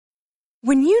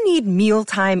When you need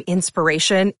mealtime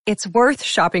inspiration, it's worth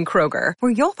shopping Kroger,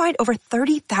 where you'll find over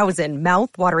 30,000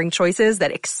 mouth-watering choices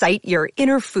that excite your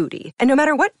inner foodie. And no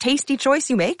matter what tasty choice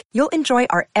you make, you'll enjoy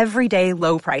our everyday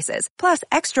low prices, plus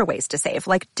extra ways to save,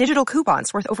 like digital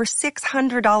coupons worth over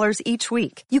 $600 each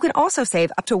week. You can also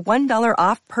save up to $1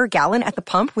 off per gallon at the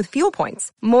pump with fuel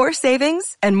points. More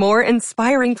savings and more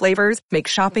inspiring flavors make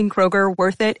shopping Kroger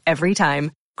worth it every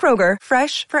time. Kroger,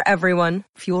 fresh for everyone.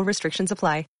 Fuel restrictions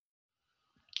apply.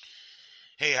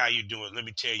 Hey, how you doing? Let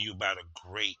me tell you about a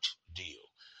great deal.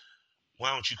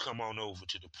 Why don't you come on over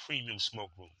to the Premium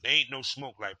Smoke Room? There ain't no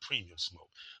smoke like Premium Smoke.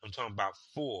 I'm talking about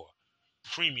 4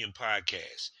 premium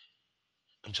podcasts.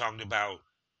 I'm talking about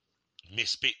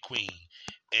Miss Spit Queen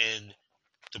and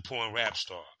the Porn Rap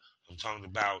Star. I'm talking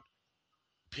about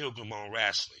Pilgrim on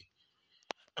Wrestling.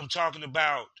 I'm talking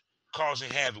about Causing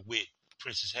Havoc with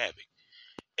Princess Havoc,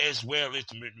 as well as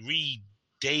the Reed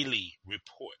Daily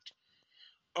Report.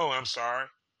 Oh, I'm sorry,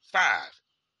 5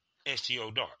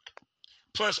 STO Dark.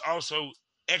 Plus also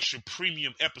extra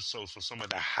premium episodes for some of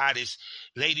the hottest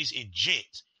ladies and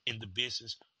gents in the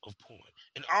business of porn.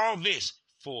 And all this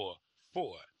for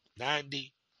 $4.99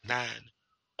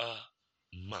 a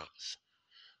month.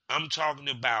 I'm talking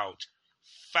about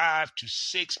 5 to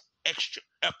 6 extra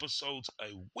episodes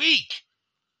a week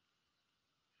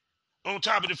on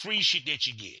top of the free shit that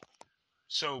you get.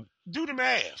 So do the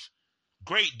math.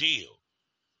 Great deal.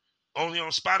 Only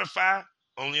on Spotify,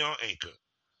 only on Anchor.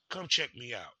 Come check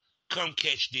me out. Come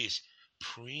catch this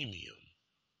premium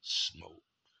smoke.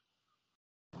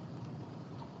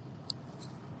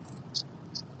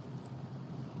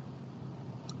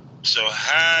 So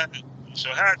how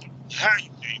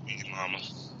you doing, mama?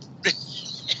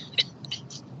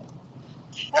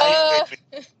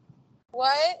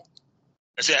 What?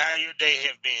 I said, how your day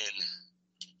have been?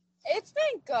 It's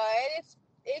been good.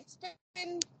 It's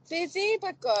been busy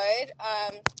but good.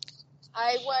 I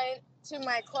went to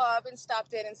my club and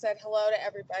stopped in and said hello to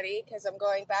everybody because I'm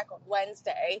going back on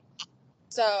Wednesday.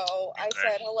 So I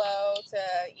said hello to,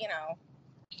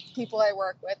 people I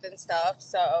work with and stuff.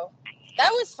 So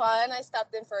that was fun. I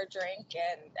stopped in for a drink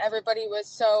and everybody was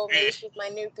so amazed with my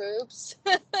new boobs.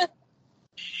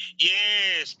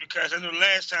 Yes, because I know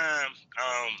last time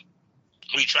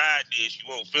we tried this, you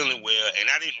weren't feeling well, and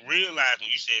I didn't realize when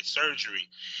you said surgery,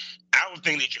 I was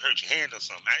thinking that you hurt your hand or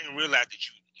something. I didn't realize that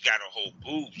you got a whole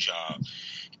boob job.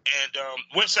 And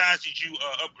what size did you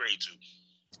upgrade to?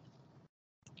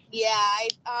 Yeah, I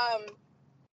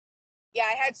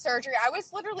had surgery. I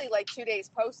was literally like 2 days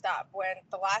post-op when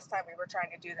the last time we were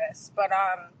trying to do this. But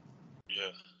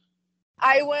yeah.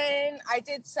 I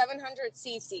did 700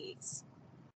 cc's.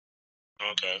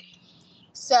 Okay.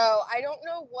 So I don't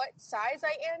know what size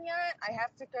I am yet. I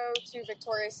have to go to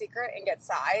Victoria's Secret and get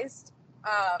sized.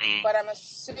 But I'm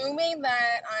assuming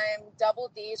that I'm double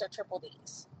D's or triple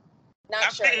D's.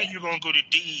 Not sure. I figured you're going to go to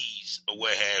D's or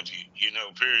what have you,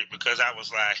 period. Because I was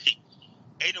like,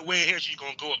 ain't no way in here she's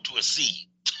going to go up to a C.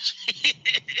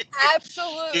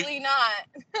 Absolutely not.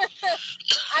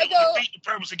 I go... defeat the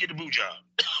purpose of getting a boob job.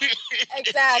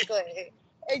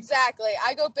 Exactly.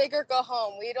 I go big or go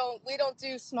home. We don't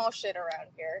do small shit around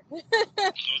here.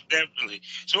 Definitely.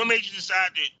 So what made you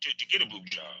decide to get a boob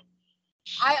job?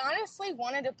 I honestly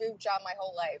wanted a boob job my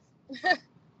whole life.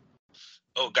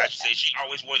 Oh, gotcha. So she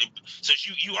always wanted. So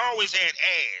you always had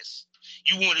ass.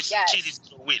 You wanted some titties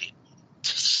to go with it.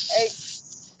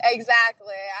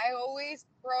 Exactly. I always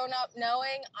grown up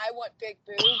knowing I want big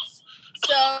boobs.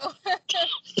 So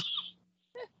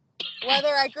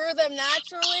whether I grew them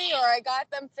naturally or I got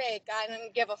them fake, I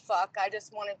didn't give a fuck. I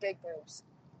just wanted big boobs.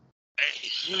 Hey,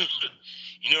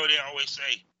 you know what they always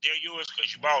say? They're yours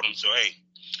because you bought them. So, hey,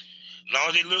 as long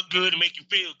as they look good and make you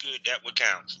feel good, that what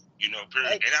counts.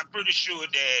 Period. And I'm pretty sure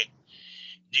that,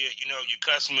 your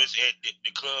customers at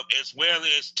the club, as well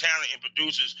as talent and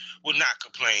producers, will not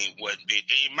complain one bit.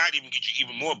 They might even get you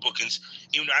even more bookings,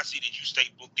 even though I see that you stay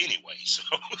booked anyway. So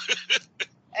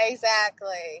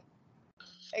Exactly.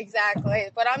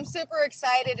 But I'm super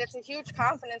excited. It's a huge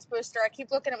confidence booster. I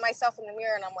keep looking at myself in the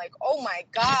mirror and I'm like, oh my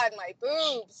God, my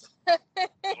boobs. Oh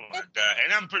my God.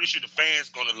 And I'm pretty sure the fans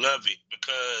going to love it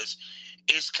because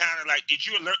it's kind of like, did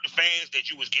you alert the fans that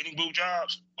you was getting boob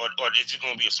jobs or is it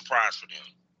going to be a surprise for them?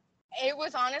 It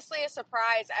was honestly a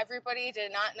surprise. Everybody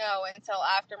did not know until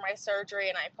after my surgery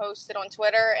and I posted on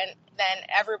Twitter and then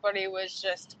everybody was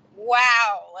just,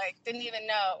 wow, didn't even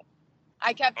know.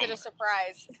 I kept it a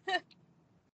surprise.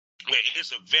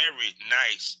 It's a very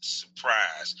nice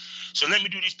surprise. So let me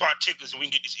do these particulars and we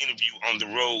can get this interview on the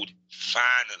road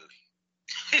finally.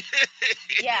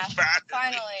 Yeah,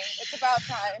 finally. It's about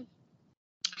time.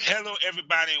 Hello,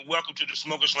 everybody, and welcome to the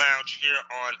Smokers Lounge here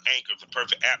on Anchor, the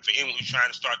perfect app for anyone who's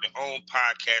trying to start their own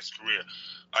podcast career.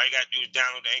 All you got to do is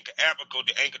download the Anchor app or go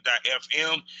to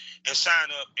anchor.fm and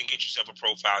sign up and get yourself a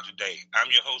profile today.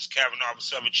 I'm your host, Kevin Arthur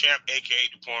Southern Champ,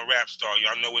 a.k.a. the Porn Rap Star.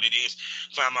 Y'all know what it is.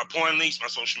 Find my porn links, my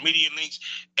social media links,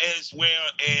 as well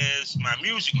as my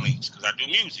music links, because I do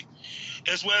music,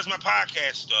 as well as my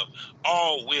podcast stuff,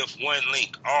 all with one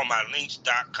link,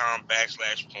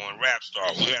 allmylinks.com/porn rap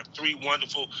star. We have three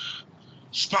wonderful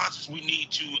sponsors we need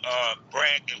to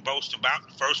brag and boast about.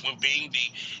 The first one being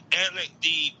the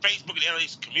Facebook and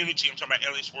LA's community. I'm talking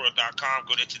about LAsWorld.com.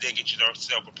 Go there today and get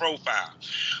yourself a profile.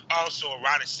 Also,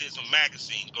 Eroticism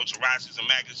Magazine. Go to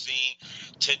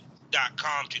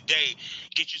eroticismmagazine.com today.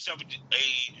 Get yourself a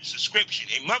subscription,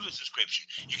 a monthly subscription.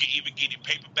 You can either get it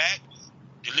paperback,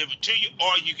 delivered to you,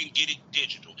 or you can get it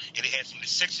digital. And it has some of the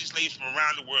sexiest ladies from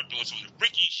around the world doing some of the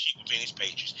freakiest shit within its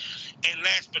pages. And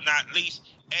last but not least,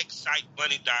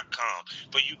 excitebunny.com.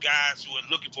 For you guys who are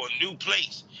looking for a new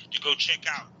place to go check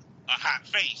out a hot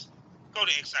face, go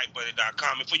to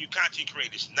excitebunny.com. And for you content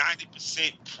creators,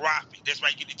 90% profit. That's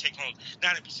right, you get to take home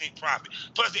 90% profit.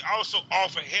 Plus, they also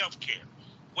offer healthcare.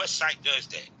 What site does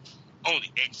that?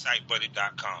 Only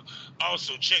excitebunny.com.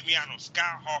 Also, check me out on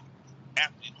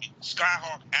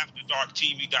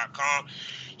SkyhawkAfterDarkTV.com.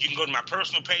 You can go to my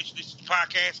personal page, listen to the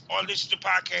podcast, or listen to the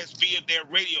podcast via their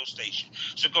radio station.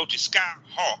 So go to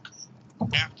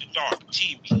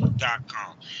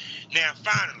SkyhawkAfterDarkTV.com. Now,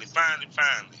 finally,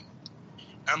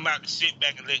 I'm about to sit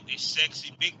back and let this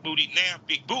sexy, big booty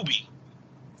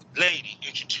lady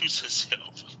introduce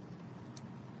herself.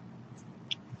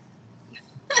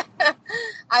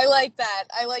 I like that.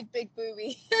 I like big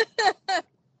booby.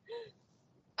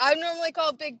 I'm normally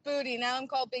called big booty. Now I'm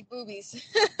called big boobies.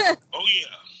 Oh,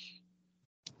 yeah.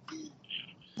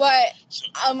 But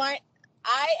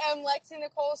I am Lexi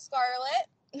Nicole Scarlett.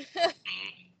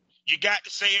 You got to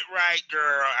say it right,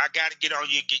 girl. I got to get on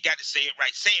you. You got to say it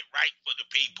right. Say it right for the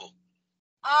people.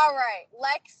 All right.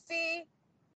 Lexi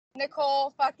Nicole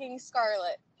fucking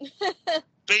Scarlett.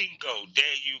 Bingo.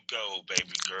 There you go,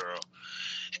 baby girl.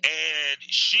 And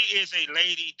she is a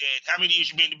lady that, how many years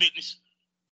you been in the business?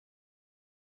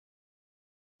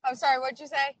 I'm sorry, what'd you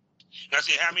say? I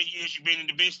said, how many years you been in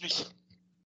the business?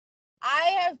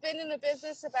 I have been in the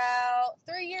business about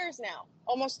 3 years now.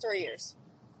 Almost 3 years.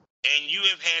 And you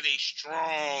have had a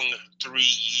strong 3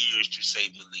 years, to say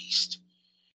the least.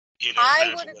 You know,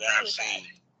 I would agree with that.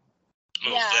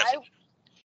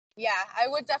 I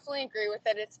would definitely agree with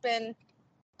it. It's been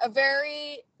a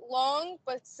very long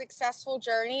but successful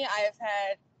journey. I have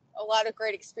had a lot of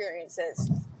great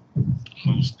experiences.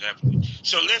 Most definitely.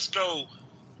 So let's go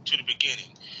to the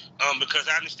beginning, because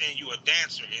I understand you're a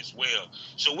dancer as well.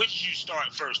 So which did you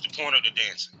start first, the porn or the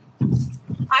dancing?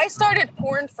 I started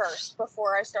porn first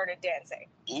before I started dancing.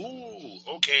 Ooh,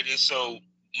 okay then. So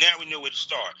now we know where to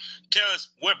start. Tell us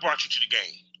what brought you to the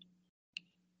game.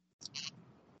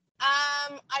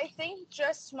 I think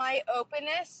just my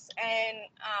openness and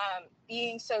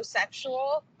being so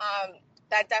sexual,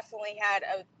 that definitely had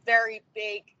a very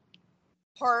big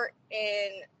part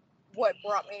in what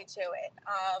brought me to it.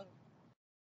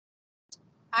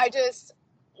 I just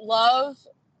love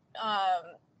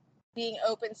being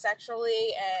open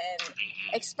sexually and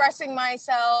expressing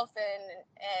myself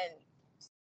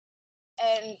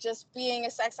and just being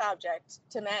a sex object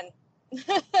to men.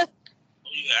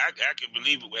 Yeah, I can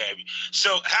believe it, what have you.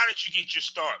 So how did you get your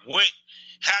start?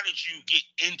 How did you get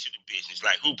into the business?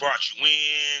 Like, who brought you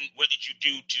in? What did you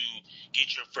do to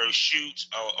get your first shoots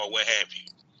or what have you?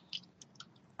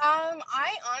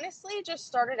 I honestly just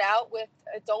started out with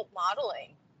adult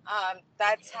modeling.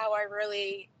 That's how I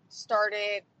really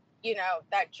started,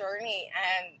 that journey.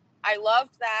 And I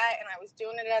loved that, and I was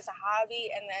doing it as a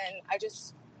hobby. And then I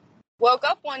just woke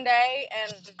up one day,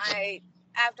 and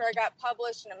after I got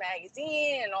published in a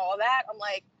magazine and all that, I'm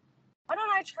like, why don't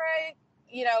I try,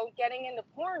 getting into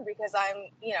porn, because I'm,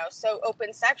 so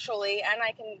open sexually, and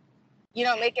I can,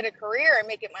 make it a career and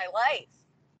make it my life.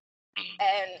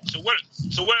 And so what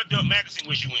adult magazine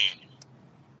was you in?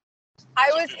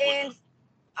 I was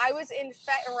in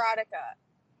Fet Erotica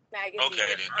magazine. Okay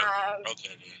then.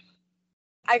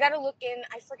 I gotta look in.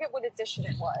 I forget what edition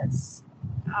it was.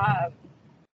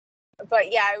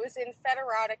 But yeah, I was in Fet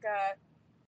Erotica,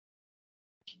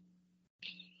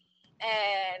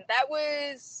 and that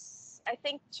was, I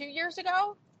think, 2 years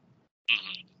ago.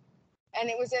 Mm-hmm. And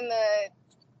it was in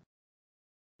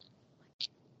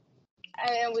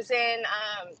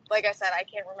like I said, I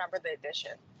can't remember the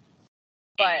edition.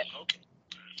 But okay.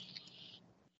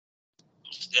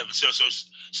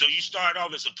 So you started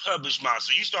off as a published model.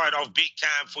 So you started off big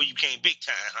time before you came big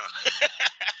time, huh?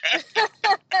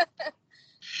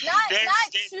 Not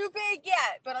too big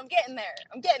yet, but I'm getting there.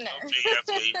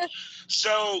 Okay.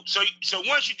 So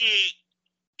once you did,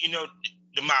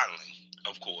 the modeling,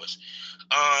 of course,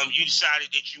 you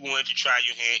decided that you wanted to try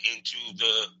your hand into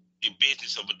the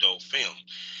business of adult film,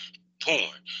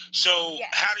 porn. So yes.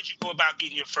 How did you go about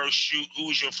getting your first shoot? Who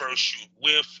was your first shoot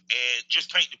with? And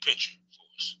just paint the picture for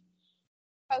us.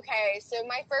 Okay, so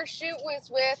my first shoot was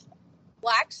with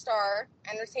Black Star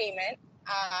Entertainment.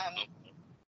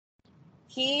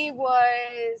 He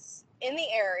was in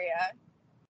the area.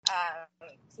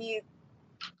 He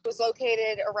was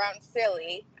located around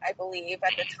Philly, I believe,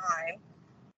 at the time.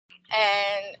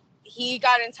 And he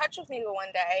got in touch with me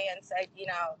one day and said,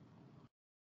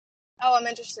 I'm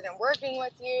interested in working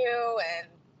with you. And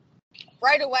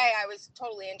right away, I was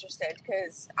totally interested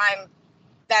because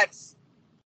that's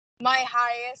my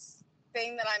highest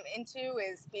thing that I'm into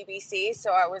is BBC.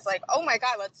 So I was like, oh my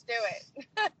God, let's do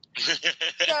it.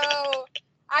 So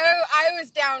I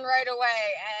was down right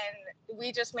away and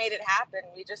we just made it happen.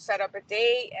 We just set up a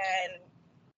date and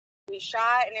we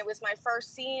shot, and it was my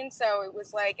first scene. So it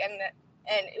was like, and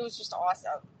it was just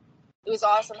awesome. It was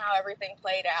awesome how everything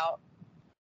played out.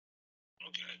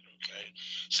 Okay.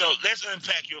 So let's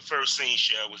unpack your first scene,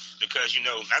 Shell, because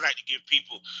I like to give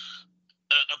people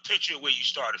a picture of where you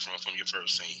started from your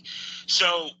first scene.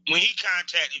 So when he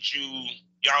contacted you,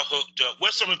 y'all hooked up.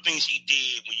 What's some of the things he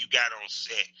did when you got on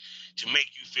set to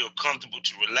make you feel comfortable,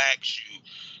 to relax you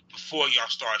before y'all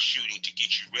start shooting, to get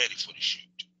you ready for the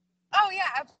shoot? Oh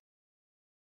yeah,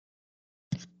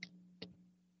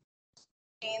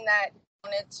 that I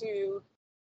wanted to,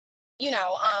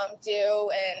 do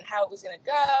and how it was going to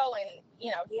go, and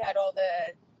he had all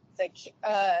the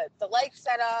lights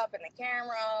set up and the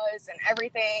cameras and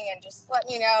everything, and just let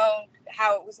me know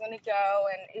how it was going to go,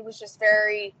 and it was just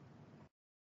very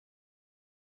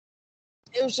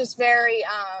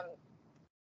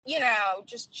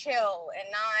just chill and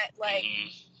not like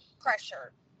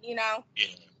pressure, Yeah, I feel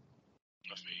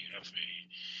you.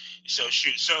 So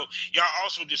shoot. So y'all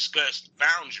also discussed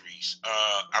boundaries.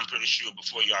 I'm pretty sure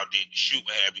before y'all did the shoot,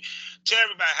 what have you. Tell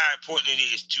everybody how important it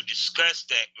is to discuss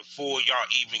that before y'all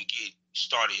even get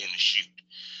started in the shoot,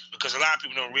 because a lot of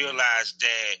people don't realize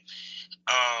that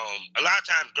a lot of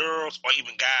times girls or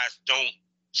even guys don't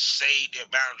say their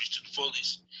boundaries to the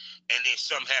fullest, and then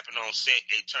something happen on set,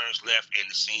 it turns left and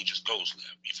the scene just goes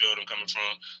left. You feel what I'm coming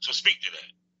from? So speak to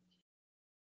that.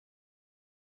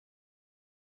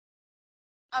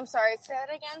 I'm sorry, say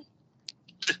that again.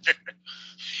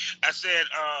 I said,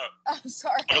 I'm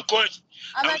sorry. Of course.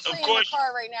 I'm actually in the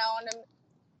car right now.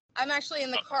 I'm actually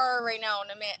in the car right now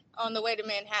on the way to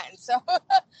Manhattan. So I'm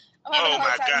having a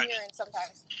hard time hearing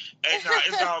sometimes.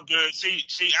 It's all good. See,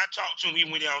 I talk to him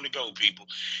even when they're on the go, people.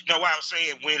 What I was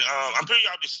saying, when I'm pretty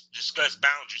y'all discuss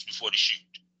boundaries before the shoot.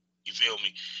 You feel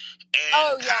me?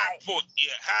 And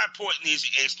how important is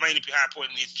it? Explain to people how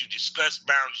important it is to discuss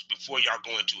boundaries before y'all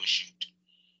go into a shoot.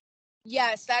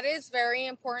 Yes, that is very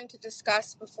important to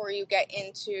discuss before you get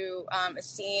into a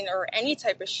scene or any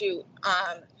type of shoot.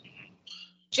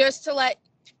 Just to let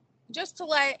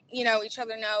each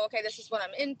other know, okay, this is what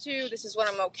I'm into, this is what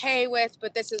I'm okay with,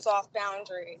 but this is off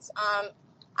boundaries.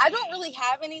 I don't really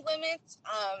have any limits,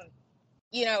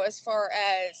 as far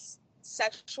as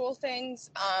sexual things.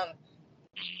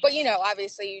 But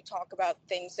obviously you talk about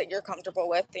things that you're comfortable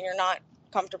with and you're not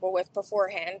comfortable with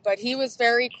beforehand. But he was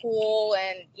very cool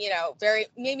and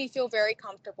made me feel very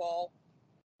comfortable.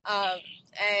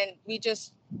 And we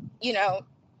just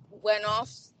went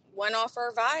off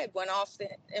our vibe, went off the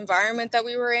environment that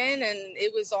we were in, and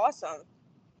it was awesome.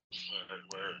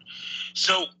 Word.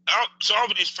 So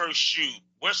over this first shoot,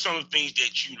 what's some of the things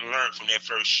that you learned from that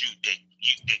first shoot that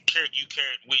you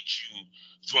carried with you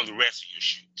from the rest of your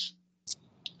shoots?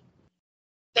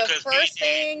 The first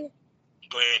thing.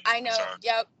 Go ahead. I know.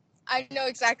 Yep. I know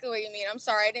exactly what you mean. I'm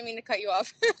sorry. I didn't mean to cut you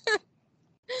off.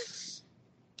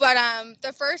 But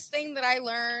the first thing that I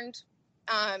learned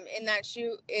in that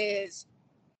shoot is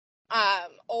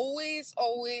always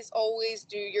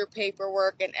do your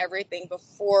paperwork and everything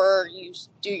before you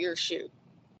do your shoot.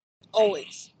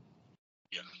 Always.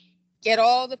 Yeah. Get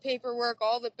all the paperwork,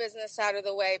 all the business out of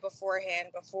the way beforehand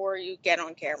before you get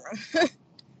on camera.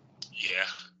 Yeah.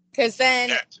 Because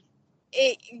then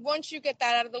once you get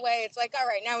that out of the way, it's like, all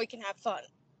right, now we can have fun.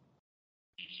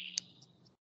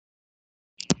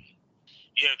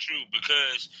 Yeah, true,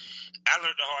 because I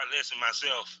learned the hard lesson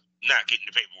myself, not getting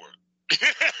the paperwork.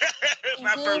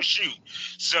 My first shoot.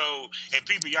 So, and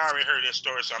people, you already heard that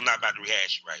story, so I'm not about to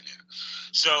rehash it right now.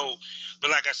 So, but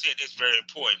like I said, it's very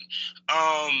important.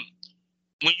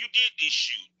 when you did this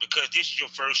shoot, because this is your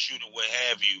first shoot or what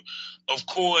have you, of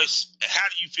course, how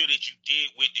do you feel that you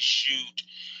did with the shoot?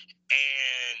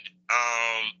 And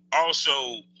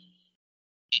also,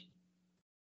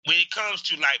 when it comes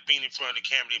to like being in front of the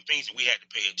camera, the things that we had to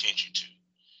pay attention to,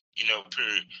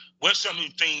 period. What's some of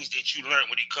the things that you learned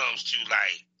when it comes to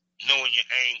like knowing your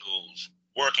angles,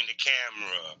 working the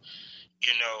camera,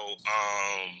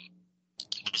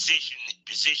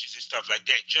 positions and stuff like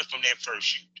that, just from that first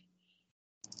shoot?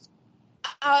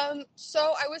 So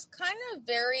I was kind of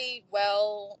very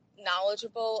well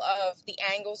knowledgeable of the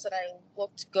angles that I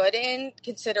looked good in,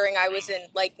 considering I was in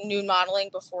like nude modeling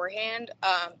beforehand.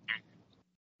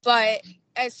 But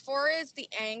as far as the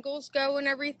angles go and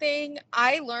everything,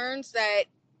 I learned that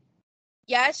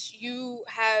yes, you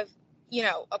have,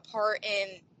 a part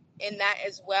in that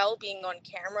as well. Being on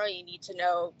camera, you need to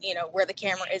know, where the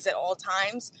camera is at all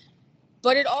times.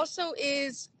 But it also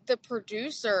is the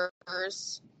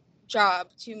producer's job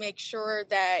to make sure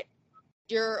that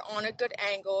you're on a good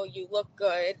angle, you look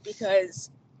good, because,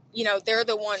 they're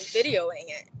the one videoing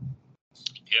it.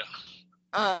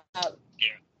 Yeah.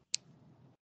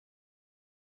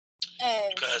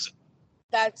 And because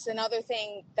that's another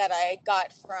thing that I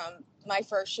got from my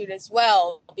first shoot as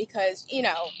well, because,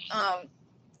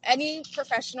 any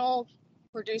professional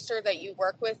producer that you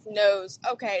work with knows,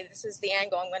 okay, this is the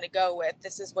angle I'm going to go with.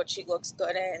 This is what she looks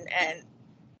good in, and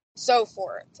so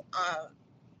forth.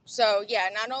 So yeah,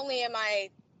 not only am I,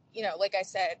 like I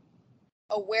said,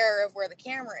 aware of where the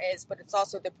camera is, but it's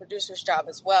also the producer's job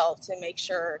as well to make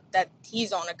sure that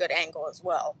he's on a good angle as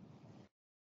well.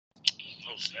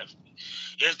 Most definitely.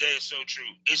 Yes, that is so true.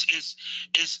 It's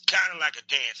kind of like a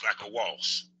dance, like a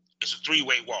waltz. It's a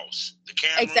three-way waltz. The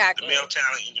camera, exactly. The male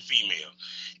talent, and the female.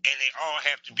 And they all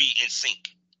have to be in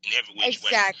sync in every which way.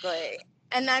 Exactly.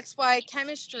 And that's why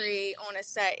chemistry on a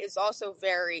set is also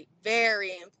very,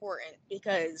 very important,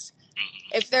 because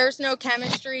if there's no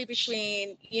chemistry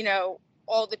between,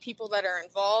 all the people that are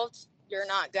involved, you're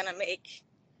not going to make,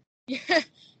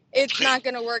 it's not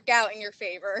going to work out in your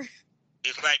favor.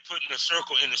 It's like putting a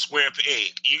circle in a square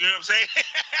peg. You know what I'm saying?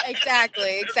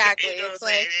 Exactly. It's like,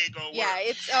 it ain't gonna work. Yeah,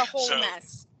 it's a whole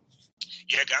mess.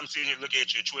 Yeah, I'm sitting here looking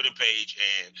at your Twitter page,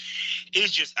 and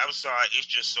it's just, I'm sorry, it's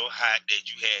just so hot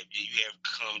that you have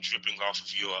cum dripping off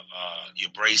of your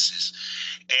braces,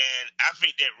 and I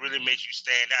think that really makes you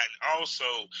stand out. And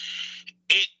also,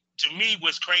 to me,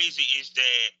 what's crazy is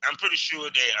that I'm pretty sure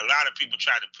that a lot of people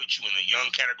try to put you in a young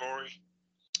category,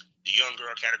 the young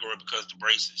girl category, because of the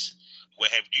braces.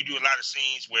 You do a lot of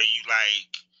scenes where you like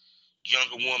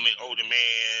younger woman, older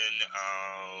man,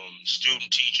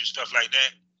 student, teacher, stuff like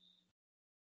that?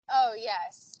 Oh,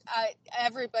 yes.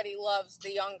 Everybody loves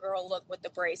the young girl look with the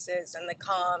braces and the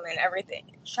cum and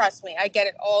everything. Trust me, I get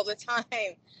it all the time.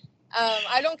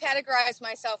 I don't categorize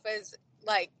myself as,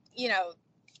 like,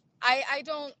 I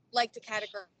don't like to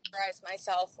categorize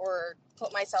myself or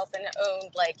put myself in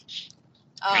own, like,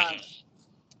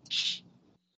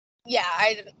 yeah,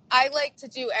 I like to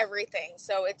do everything.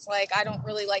 So it's like, I don't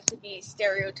really like to be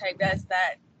stereotyped as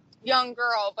that young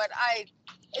girl, but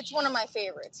it's one of my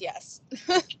favorites, yes.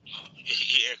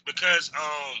 Yeah, because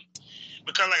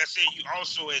like I said, you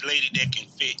also a lady that can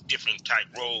fit different type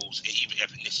roles and even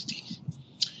ethnicities.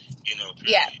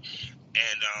 Yeah.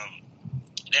 And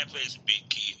that plays a big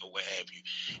key or what have you.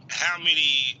 How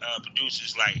many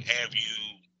producers have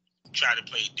you try to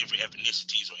play different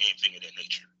ethnicities or anything of that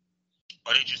nature?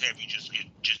 Or they just have you just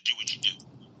do what you do?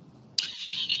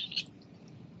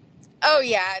 Oh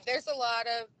yeah, there's a lot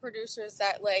of producers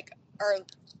that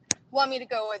want me to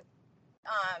go with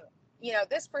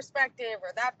this perspective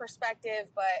or that perspective,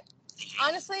 but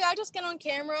honestly, I just get on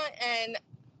camera and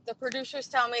the producers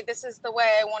tell me this is the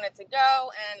way I want it to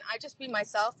go, and I just be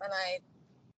myself, and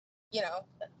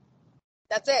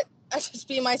that's it. I just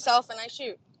be myself and I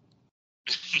shoot.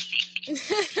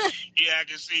 Yeah, I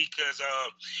can see, because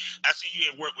I see you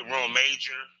have worked with Rome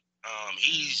Major.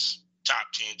 He's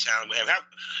top 10 talent.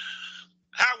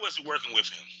 How was it working with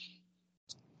him?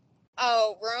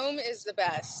 Oh, Rome is the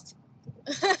best.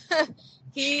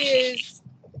 He is.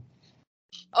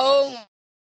 Oh,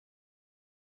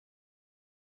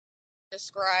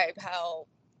 describe how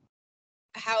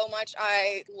much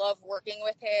I love working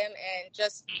with him, and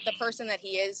just the person that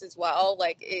he is as well.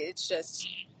 Like, it's just,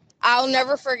 I'll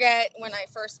never forget when I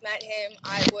first met him.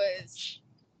 I was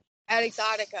at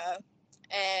Exotica,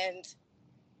 and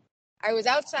I was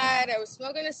outside, I was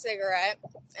smoking a cigarette,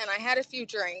 and I had a few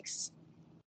drinks,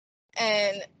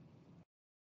 and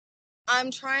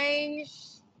I'm trying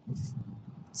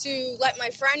to let my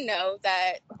friend know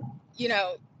that,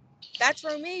 that's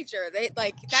Rome Major.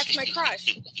 That's my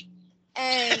crush.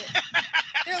 And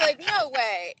they're like, no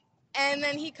way. And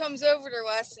then he comes over to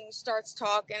us and starts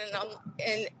talking,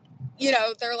 and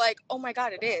they're like, oh my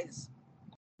God, it is.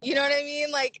 You know what I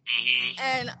mean? Like,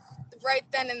 and right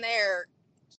then and there,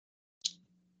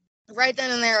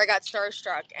 I got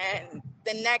starstruck. And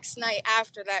the next night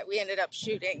after that, we ended up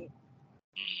shooting.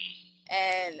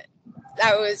 And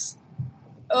that was,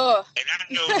 And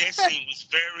I know that scene was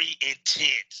very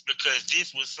intense because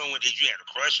this was someone that you had a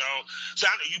crush on. So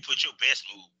I know you put your best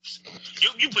moves.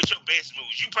 You put your best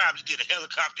moves. You probably did a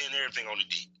helicopter and everything on the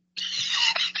deck.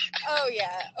 Oh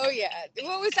yeah.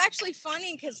 Well, it was actually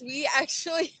funny because we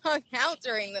actually hung out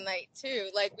during the night too.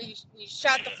 Like we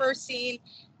shot the first scene,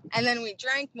 and then we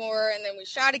drank more, and then we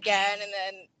shot again, and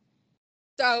then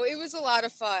so it was a lot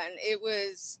of fun. It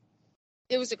was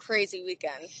a crazy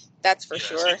weekend, that's for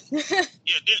sure.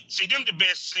 See, them the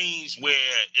best scenes where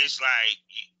it's like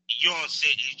you're on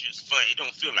set, it's just fun. It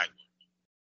don't feel like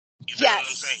work. You feel what I'm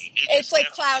saying? It's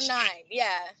like Cloud 9.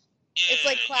 Yeah. It's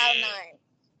like Cloud 9.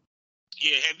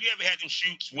 Yeah, have you ever had them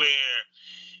shoots where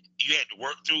you had to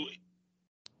work through it?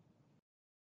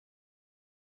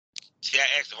 See, I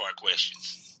asked the hard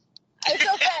questions. It's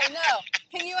okay, no.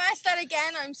 Can you ask that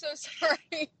again? I'm so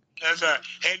sorry. That's all right.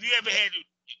 Have you ever had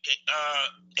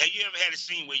a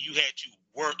scene where you had to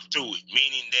work through it,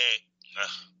 meaning that,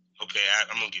 okay,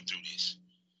 I'm going to get through this?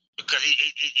 Because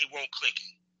it won't click.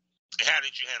 How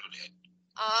did you handle that?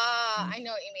 I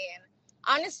know what you mean.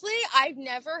 Honestly, I've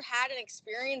never had an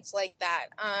experience like that.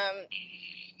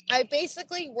 I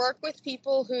basically work with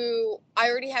people who I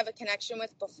already have a connection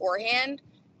with beforehand.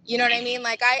 You know what I mean?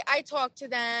 Like I talk to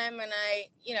them, and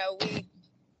we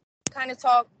kind of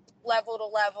talk level to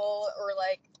level, or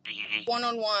like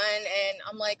one-on-one, and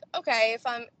I'm like, okay, if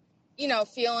I'm,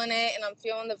 feeling it and I'm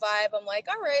feeling the vibe, I'm like,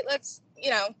 all right, let's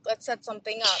set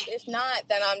something up. If not,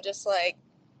 then I'm just like,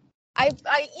 I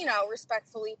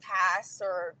respectfully pass,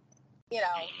 or,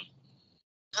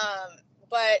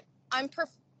 but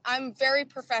I'm very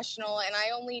professional, and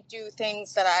I only do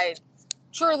things that I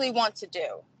truly want to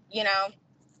do,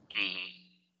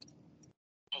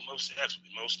 Oh, most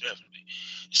definitely.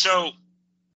 So,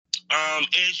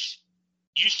 as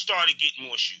you started getting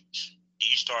more shoots,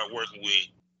 you started working with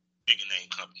bigger name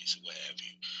companies or what have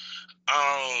you.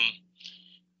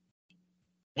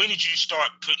 When did you start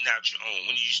putting out your own?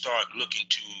 When did you start looking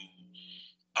to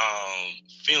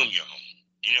film your own?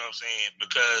 You know what I'm saying?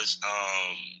 Because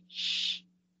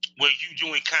were you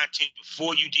doing content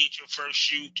before you did your first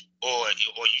shoot, or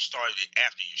you started it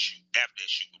after that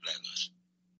shoot with Blacklist?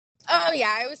 Oh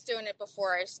yeah, I was doing it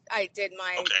before I did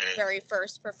my very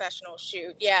first professional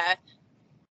shoot. Yeah.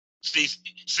 See,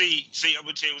 I'm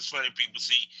gonna tell you what's funny, people.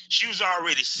 See, she was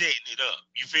already setting it up.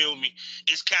 You feel me?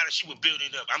 It's kind of, she was building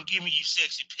it up. I'm giving you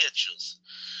sexy pictures.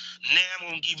 Now I'm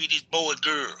gonna give you this boy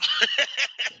girl.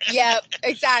 Yep,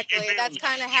 exactly. That's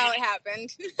kind of how it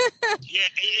happened. Yeah,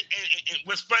 and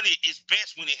what's funny is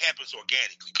best when it happens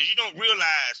organically, because you don't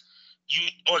realize you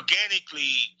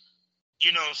organically,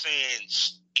 you know what I'm saying,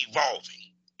 evolving,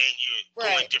 and you're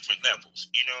going different levels.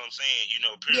 You know what I'm saying?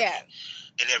 Period. Yeah.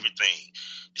 And everything.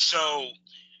 So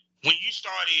when you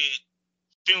started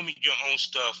filming your own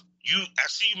stuff, I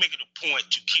see you making a point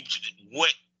to keep to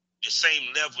the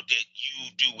same level that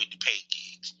you do with the paid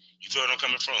gigs. You feel what I'm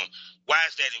coming from? Why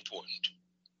is that important?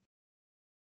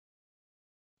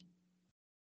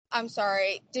 I'm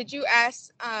sorry. Did you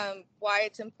ask why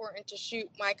it's important to shoot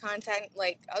my content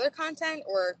like other content,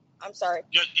 or I'm sorry?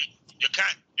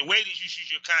 The way that you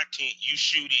shoot your content, you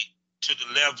shoot it to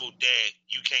the level that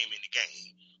you came in the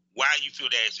game. Why you feel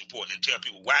that is important, and tell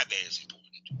people why that is important.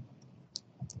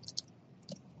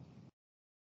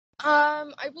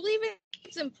 I believe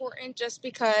it's important just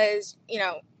because,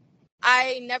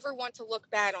 I never want to look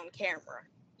bad on camera.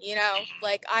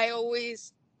 Like I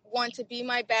always want to be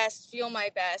my best, feel my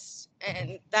best,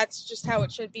 and that's just how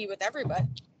it should be with everybody.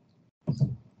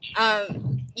 I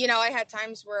had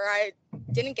times where I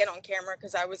didn't get on camera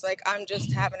because I was like, I'm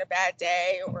just having a bad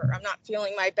day, or I'm not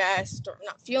feeling my best, or I'm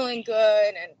not feeling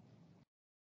good, and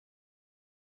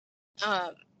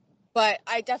but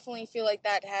I definitely feel like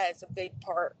that has a big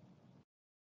part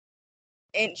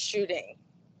in shooting.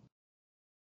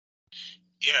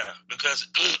 Yeah, because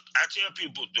I tell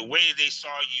people the way they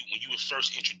saw you when you were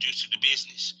first introduced to the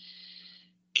business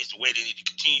is the way they need to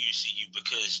continue to see you,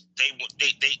 because they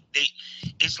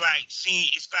it's like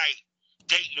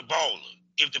dating a baller.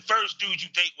 If the first dude you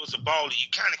date was a baller, you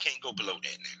kind of can't go below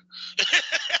that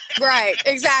now. Right,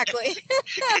 exactly.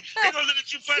 They're gonna look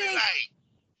at you funny like,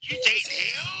 you dating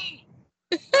him?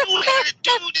 You had a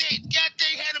dude that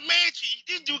had a mansion.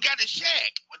 This dude got a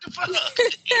shack. What the fuck? You know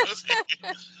what I'm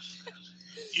saying?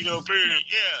 Period.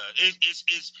 Yeah,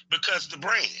 it's because the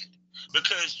brand.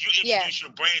 Because you Yeah. introduce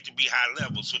your brand to be high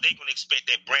level, so they're gonna expect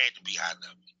that brand to be high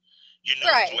level.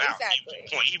 Right, Throughout,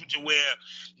 exactly. even to where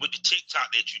with the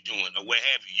TikTok that you're doing or what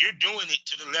have you, you're doing it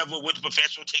to the level where the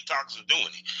professional TikTokers are doing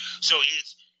it. So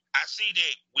I see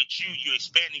that with you're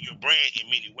expanding your brand in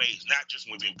many ways, not just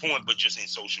within porn, but just in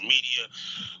social media,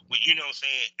 with, you know what I'm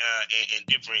saying, and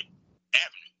different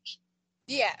avenues.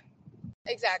 Yeah,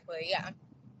 exactly. Yeah.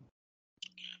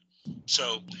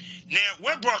 So now,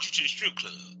 what brought you to the strip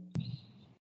club?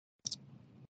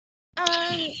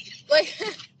 Like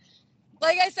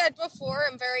like I said before,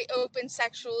 I'm very open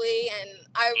sexually, and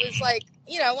I was like,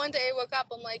 one day I woke up,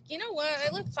 I'm like, you know what?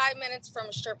 I live 5 minutes from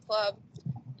a strip club.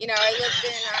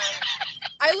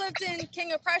 I lived in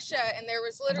King of Prussia, and there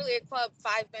was literally a club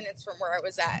 5 minutes from where I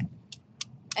was at.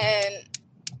 And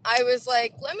I was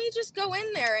like, let me just go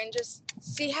in there and just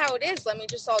see how it is. Let me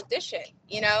just audition,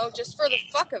 just for the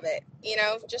fuck of it,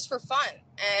 just for fun.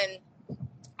 And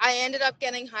I ended up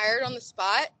getting hired on the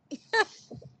spot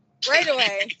right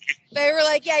away. They were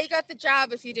like, yeah, you got the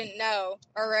job if you didn't know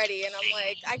already. And I'm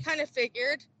like, I kind of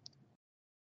figured.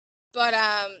 But,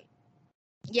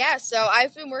 yeah, so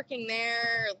I've been working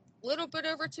there a little bit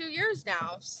over 2 years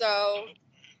now. So.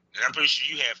 And I'm pretty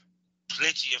sure you have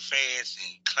plenty of fans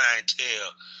and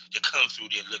clientele that come through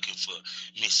there looking for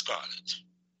Miss Scarlett.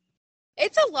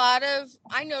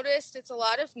 I noticed it's a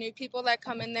lot of new people that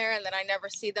come in there and then I never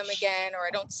see them again, or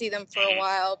I don't see them for a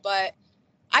while, but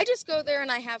I just go there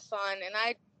and I have fun.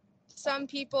 And some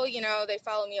people, they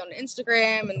follow me on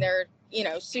Instagram and they're,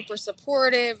 super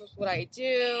supportive of what I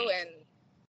do,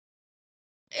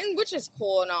 and which is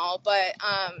cool and all, but,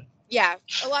 yeah,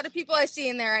 a lot of people I see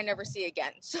in there I never see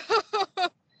again. So I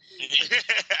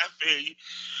feel you.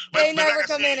 They never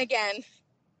come in again.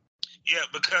 Yeah,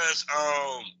 because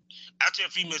I tell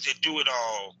females that do it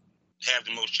all have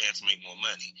the most chance to make more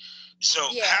money. So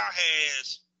how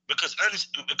because I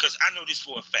know this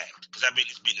for a fact, because I've been in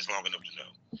this business long enough to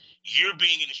know, you're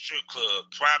being in the strip club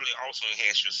probably also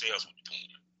enhance your sales with the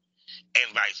porn,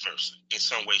 and vice versa, in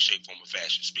some way, shape, form, or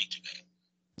fashion. Speak to that.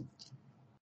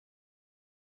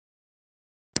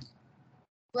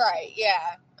 Right,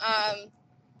 yeah.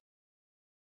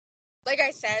 Like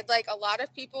I said, like a lot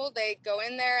of people, they go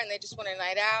in there and they just want a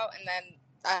night out, and then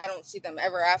I don't see them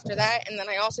ever after that. And then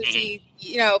I also see,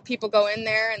 people go in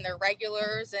there and they're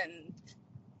regulars, and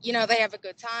they have a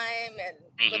good time,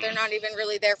 but they're not even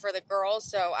really there for the girls.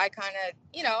 So I kind of,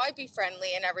 I be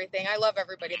friendly and everything. I love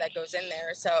everybody that goes in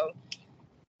there. So,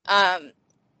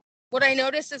 what I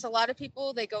noticed is a lot of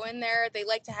people, they go in there, they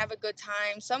like to have a good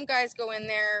time. Some guys go in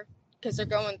there because they're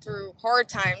going through hard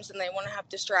times and they want to have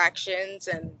distractions,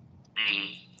 and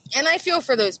I feel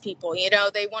for those people.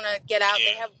 They want to get out,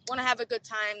 they want to have a good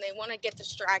time, they want to get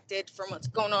distracted from what's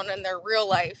going on in their real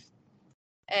life,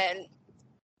 and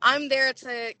I'm there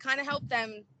to kind of help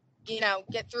them,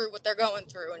 get through what they're going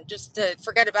through, and just to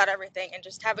forget about everything and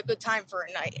just have a good time for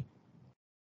a night.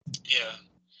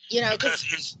 Yeah.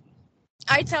 Because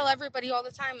I tell everybody all the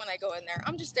time when I go in there,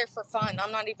 I'm just there for fun.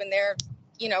 I'm not even there,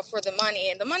 for the money.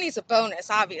 And the money's a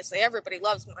bonus, obviously. Everybody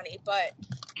loves money. But,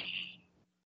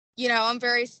 I'm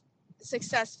very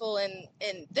successful in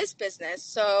this business.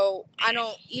 So I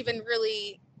don't even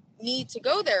really need to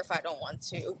go there if I don't want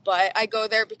to. But I go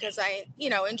there because I,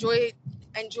 enjoy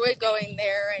going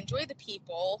there. I enjoy the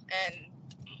people. And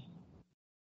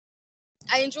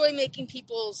I enjoy making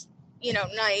people's,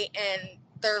 night and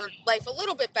their life a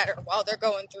little bit better while they're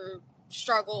going through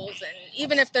struggles. And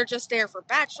even if they're just there for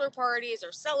bachelor parties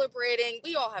or celebrating,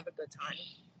 we all have a good time.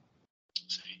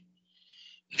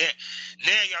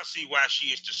 Now y'all see why she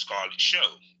is the Scarlett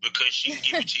Show, because she can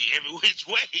give it to you every which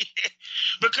way.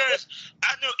 Because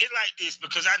I know it like this,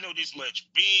 because I know this much.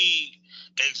 Being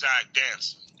exotic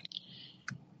dancer,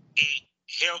 it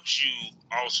helps you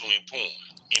also in porn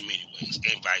in many ways,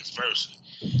 and vice versa.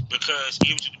 Because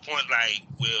even to the point, like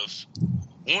with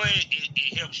one,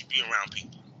 it helps you be around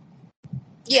people.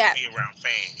 Yeah. Be around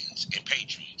fans and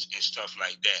patrons and stuff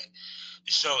like that.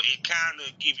 So it kind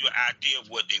of gives you an idea of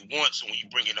what they want. So when you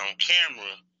bring it on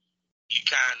camera, you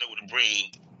kind of know to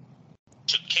bring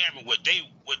to camera what they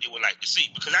would like to see.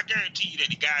 Because I guarantee you that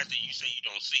the guys that you say you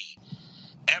don't see,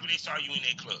 after they saw you in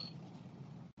that club,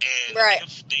 and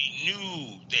if they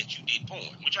knew that you did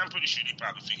porn, which I'm pretty sure they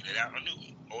probably figured it out or knew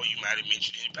it, or you might have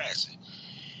mentioned it in passing,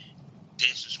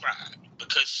 then subscribe.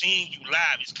 Because seeing you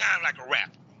live is kind of like a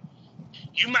rapper.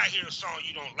 You might hear a song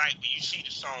you don't like, but you see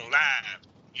the song live,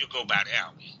 you'll go by the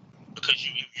album because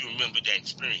you remember that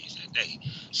experience that day.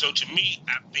 So to me,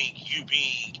 I think you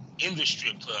being in the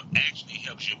strip club actually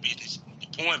helps your business, the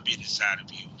porn business side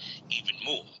of you, even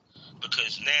more.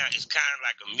 because now it's kind of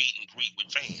like a meet and greet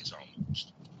with fans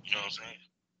almost. You know what I'm saying?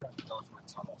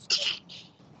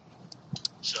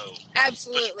 So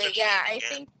Absolutely, yeah. I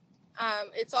think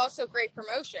it's also great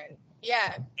promotion.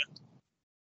 Yeah.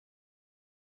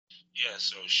 Yeah,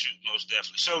 so shoot, most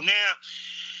definitely. So now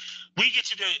we get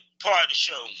to the part of the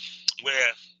show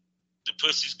where the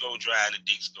pussies go dry and the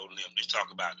dicks go limp. Let's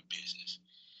talk about the business.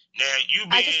 Now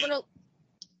I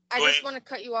just want to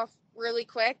cut you off really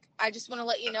quick. I just want to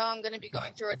let you know I'm going to be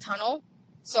going through a tunnel.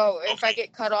 So if I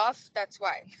get cut off, that's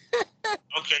why.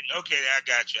 Okay, I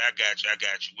got you.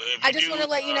 Well, I just want to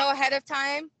let you know ahead of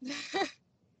time.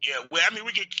 Yeah, well, I mean,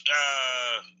 we get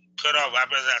cut off. I'd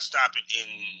rather not stop it and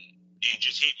then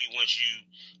just hit me once you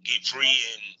get free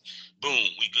and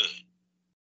boom, we good.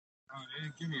 Oh, they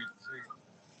didn't give me a free.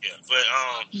 Yeah, but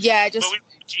yeah, just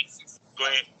go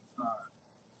ahead.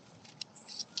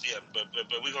 Yeah, but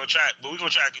we're gonna try. But we're gonna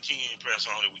try to continue to press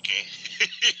on if we can.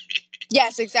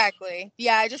 Yes, exactly.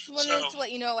 Yeah, I just wanted to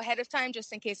let you know ahead of time,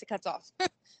 just in case it cuts off.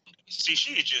 See,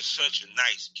 she is just such a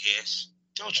nice guest.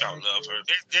 Don't y'all love her?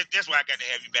 That's why I got to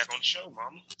have you back on the show,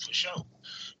 Mama, for sure.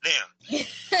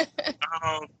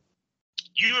 Now,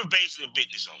 you're basically a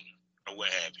business owner or what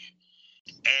have you,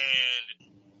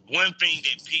 and one thing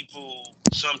that people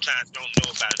sometimes don't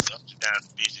know about is the ups and downs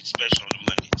of business, especially on the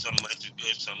money. Some months is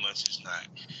good, some months is not.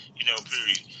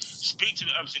 Period. Speak to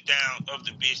the ups and downs of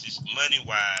the business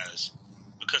money-wise,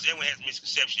 because everyone has a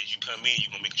misconception that you come in,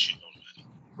 you're going to make a shit on money.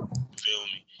 You feel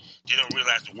me? They don't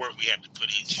realize the work we have to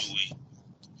put into it,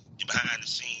 the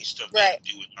behind-the-scenes stuff we have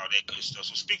to do, and all that good stuff.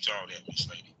 So speak to all that, Miss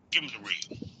Lady. Give them the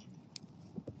real.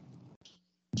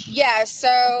 Yeah,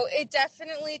 so it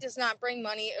definitely does not bring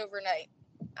money overnight.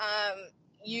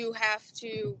 You have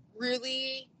to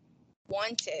really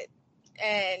want it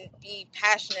and be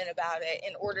passionate about it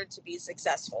in order to be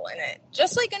successful in it.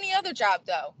 Just like any other job,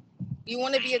 though. You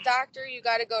want to be a doctor, you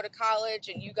got to go to college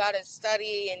and you got to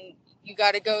study and you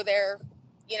got to go there,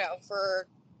 for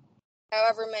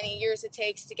however many years it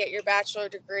takes to get your bachelor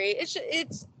degree.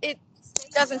 It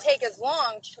doesn't take as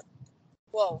long.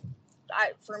 Well,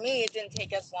 for me, it didn't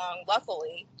take as long,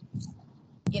 luckily.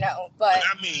 But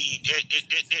I mean,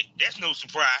 that's no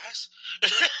surprise.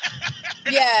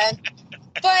 Yeah,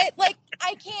 but like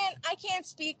I can't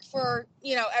speak for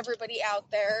everybody out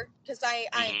there, because I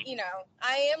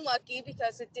am lucky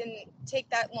because it didn't take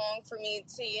that long for me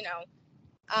to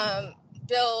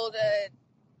build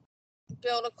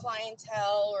a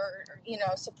clientele or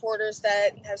supporters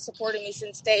that have supported me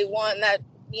since day one that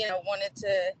wanted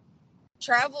to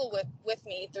travel with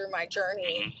me through my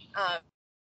journey.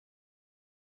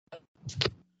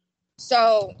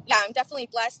 So yeah, I'm definitely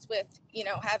blessed with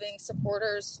having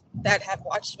supporters that have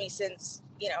watched me since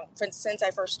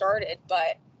I first started.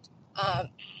 But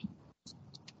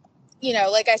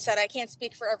like I said, I can't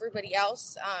speak for everybody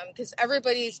else, because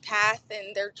everybody's path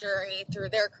and their journey through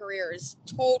their career is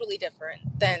totally different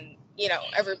than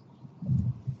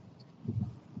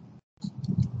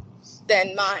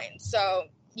than mine. So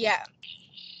yeah.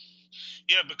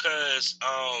 Yeah, because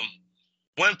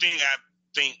one thing I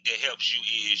think that helps you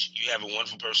is you have a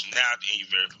wonderful personality and you're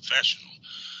very professional.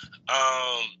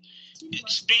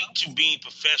 Speak to being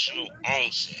professional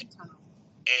on set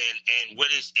and what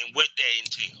that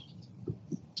entails,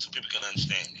 so people can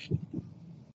understand that.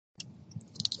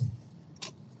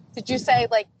 Did you say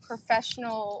like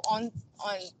professional on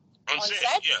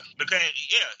set? Yeah, because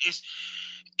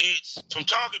it's from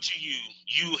talking to you.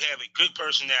 You have a good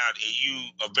personality and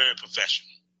you are very professional.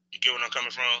 You get what I'm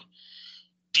coming from?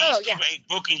 These people ain't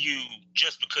booking you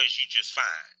just because you're just fine.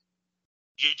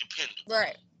 You're dependable.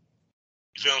 Right.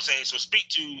 You feel what I'm saying? So speak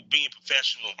to being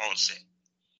professional on set.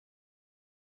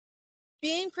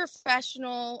 Being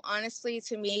professional, honestly,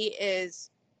 to me is,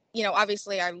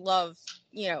 obviously I love,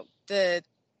 the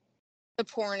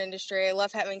porn industry. I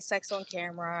love having sex on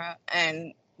camera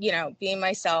and, being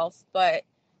myself, but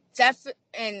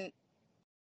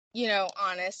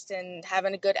honest and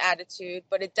having a good attitude.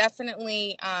 But it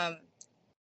definitely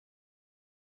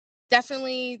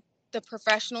the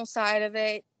professional side of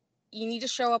it, you need to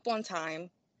show up on time.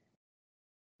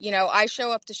 I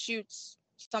show up to shoots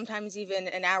sometimes even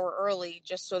an hour early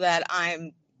just so that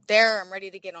I'm there, I'm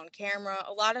ready to get on camera.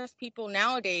 A lot of people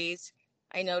nowadays,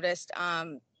 I noticed,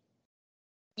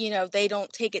 they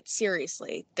don't take it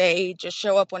seriously. They just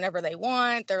show up whenever they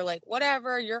want. They're like,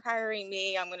 whatever, you're hiring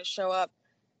me, I'm going to show up,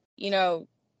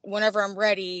 whenever I'm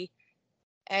ready.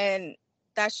 And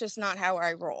that's just not how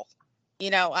I roll.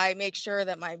 I make sure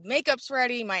that my makeup's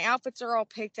ready, my outfits are all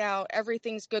picked out,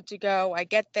 everything's good to go. I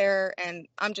get there and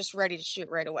I'm just ready to shoot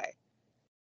right away.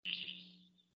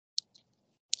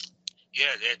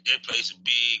 Yeah, that plays a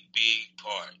big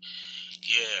part.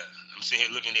 Yeah, I'm sitting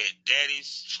here looking at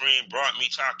Daddy's friend brought me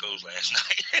tacos last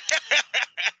night.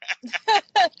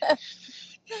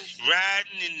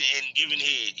 Riding and giving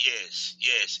head, yes,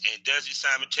 and does it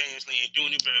simultaneously and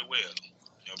doing it very well.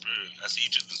 You know, I see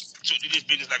you took this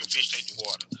business like a fish take the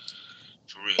water,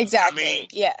 for real.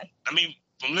 Exactly. I mean,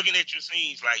 from looking at your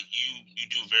scenes, like you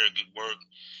do very good work,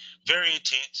 very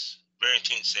intense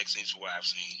sex scenes for what I've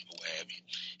seen, or what have you,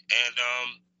 and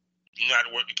you know how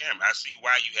to work the camera. I see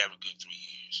why you have a good 3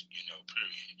 years, you know,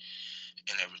 period,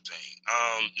 and everything.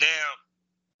 Now.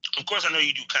 Of course, I know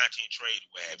you do content trade,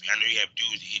 what have you. I know you have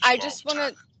dudes that hit you I all just the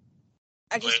time.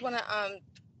 want to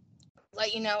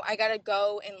let you know I gotta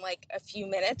go in like a few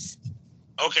minutes.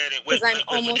 Okay, then wait. I'm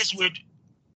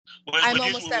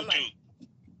almost at my.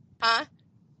 Huh?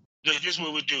 This is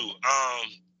what we do.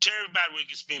 Tell everybody where they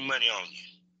can spend money on you.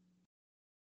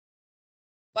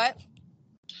 What?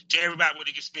 Tell everybody where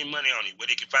they can spend money on you, where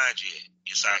they can find you at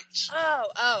your sites.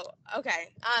 Oh,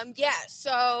 okay. Yeah.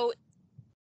 So.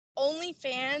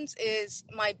 OnlyFans is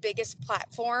my biggest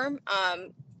platform.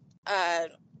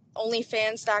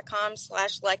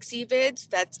 OnlyFans.com/LexiVids.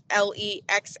 That's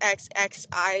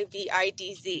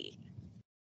LEXXXIVIDZ.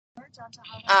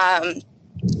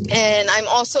 And I'm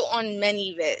also on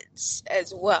ManyVids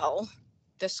as well.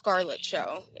 The Scarlet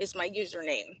Show is my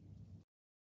username.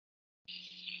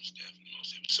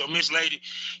 So, Miss Lady,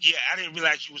 yeah, I didn't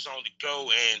realize you was on the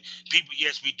go, and people,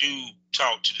 yes, we do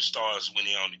talk to the stars when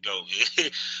they're on the go.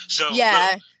 So,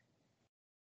 yeah. Look,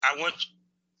 I want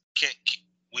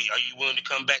are you willing to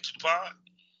come back to the pod?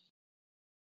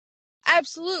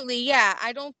 Absolutely, yeah.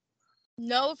 I don't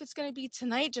know if it's going to be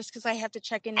tonight just because I have to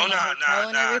check in my hotel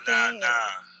and everything.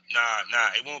 Nah,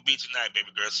 it won't be tonight,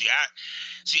 baby girl. See,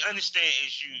 understand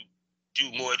as you do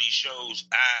more of these shows,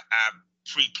 I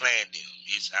pre-planned them.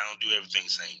 I don't do everything the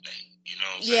same day. You know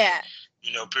what I'm saying? Yeah.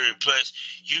 You know, period. Plus,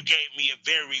 you gave me a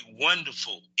very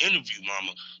wonderful interview,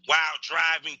 Mama, while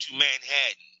driving to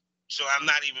Manhattan. So I'm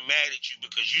not even mad at you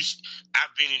because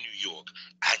I've been in New York.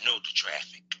 I know the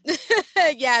traffic.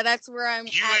 Yeah, that's where I'm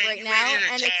at right now,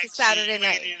 and it's a Saturday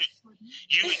night.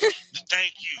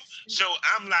 Thank you. So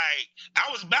I'm like,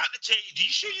 I was about to tell you, do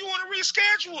you sure you want to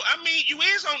reschedule? I mean, you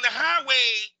is on the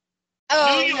highway.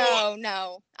 Oh,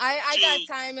 no. I got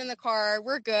time in the car.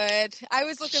 We're good. I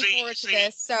was looking forward to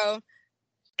this, so.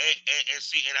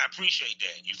 And I appreciate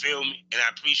that. You feel me? And I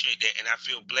appreciate that. And I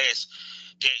feel blessed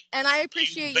that. And I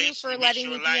appreciate you for letting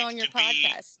me be on your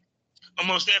podcast.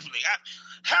 Most definitely.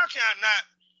 How can I not?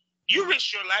 You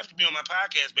risk your life to be on my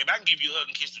podcast, babe. I can give you a hug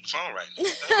and kiss through the phone right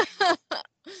now.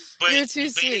 But, you're too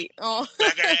sweet. Oh.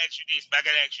 I gotta ask you this.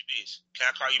 Can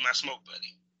I call you my smoke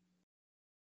buddy?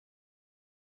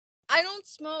 I don't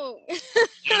smoke.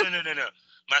 No.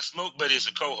 My smoke buddy is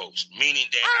a co-host, meaning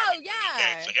that I'll be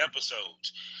back for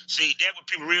episodes. See, that's what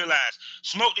people realize.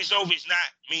 Smoke this over is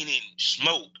not meaning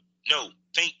smoke. No,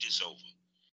 think this over.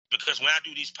 Because when I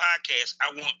do these podcasts,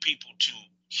 I want people to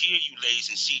hear you ladies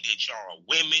and see that y'all are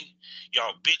women,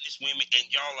 y'all business women, and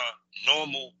y'all are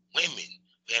normal women.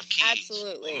 We have kids,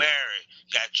 absolutely, married,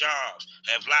 got jobs,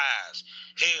 have lives,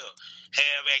 hell,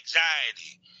 have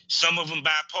anxiety. Some of them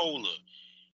bipolar.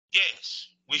 Yes,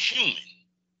 we're human.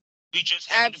 We just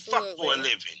have to fuck for a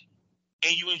living.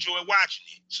 And you enjoy watching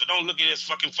it. So don't look at it as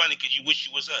fucking funny because you wish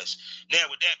you was us. Now,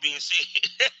 with that being said,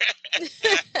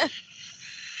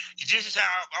 this is how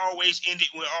I've always ended.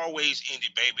 We'll always end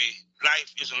it, baby.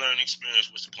 Life is a learning experience.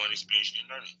 What's the point of experience? You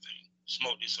didn't learn anything.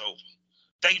 Smoke this over.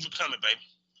 Thank you for coming, baby.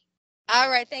 All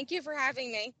right. Thank you for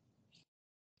having me.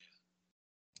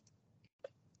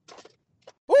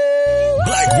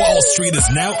 Black Wall Street is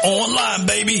now online,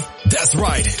 baby. That's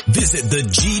right. Visit the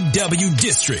GW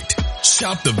District.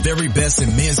 Shop the very best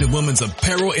in men's and women's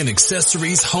apparel and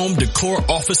accessories, home decor,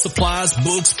 office supplies,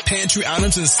 books, pantry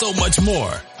items, and so much more.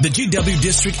 The GW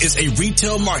District is a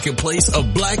retail marketplace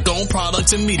of black-owned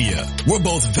products and media. We're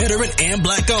both veteran and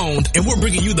black-owned, and we're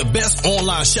bringing you the best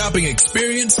online shopping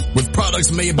experience with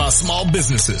products made by small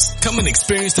businesses. Come and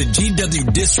experience the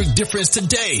GW District difference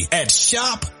today at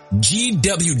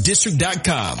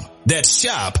shopgwdistrict.com. That's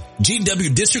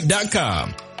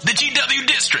shopgwdistrict.com. The GW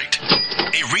District,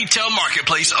 a retail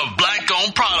marketplace of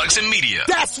black-owned products and media.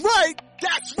 That's right.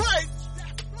 That's right.